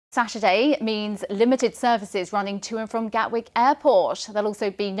Saturday means limited services running to and from Gatwick Airport. There'll also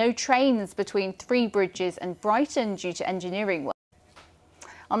be no trains between Three Bridges and Brighton due to engineering work.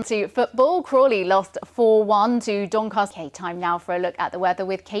 On to football, Crawley lost 4-1 to Doncaster. Okay, time now for a look at the weather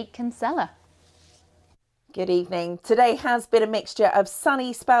with Kate Kinsella. Good evening. Today has been a mixture of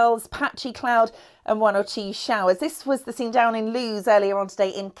sunny spells, patchy cloud and one or two showers. This was the scene down in Lewes earlier on today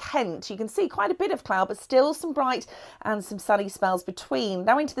in Kent. You can see quite a bit of cloud, but still some bright and some sunny spells between.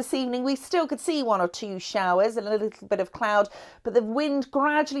 Now into this evening, we still could see one or two showers and a little bit of cloud, but the wind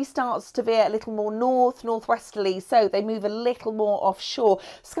gradually starts to veer a little more northwesterly, so they move a little more offshore.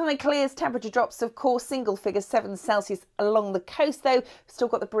 Sky clears, temperature drops, of course, single figures 7 Celsius along the coast, though. Still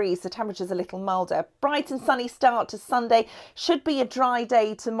got the breeze, so temperature's a little milder. Bright and sunny start to Sunday. Should be a dry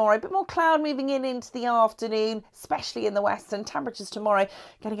day tomorrow, a bit more cloud moving in into the afternoon, especially in the west, and temperatures tomorrow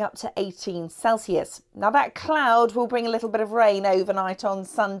getting up to 18 Celsius. Now that cloud will bring a little bit of rain overnight on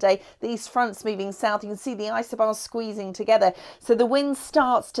Sunday. These fronts moving south, you can see the isobars squeezing together, so the wind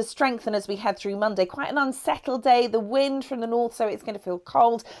starts to strengthen as we head through Monday. Quite an unsettled day, the wind from the north, so it's going to feel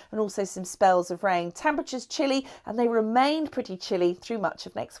cold, and also some spells of rain. Temperatures chilly, and they remained pretty chilly through much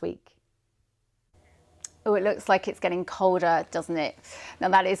of next week. Oh, it looks like it's getting colder, doesn't it? Now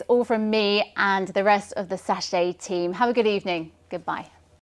that is all from me and the rest of the Saturday team. Have a good evening. Goodbye.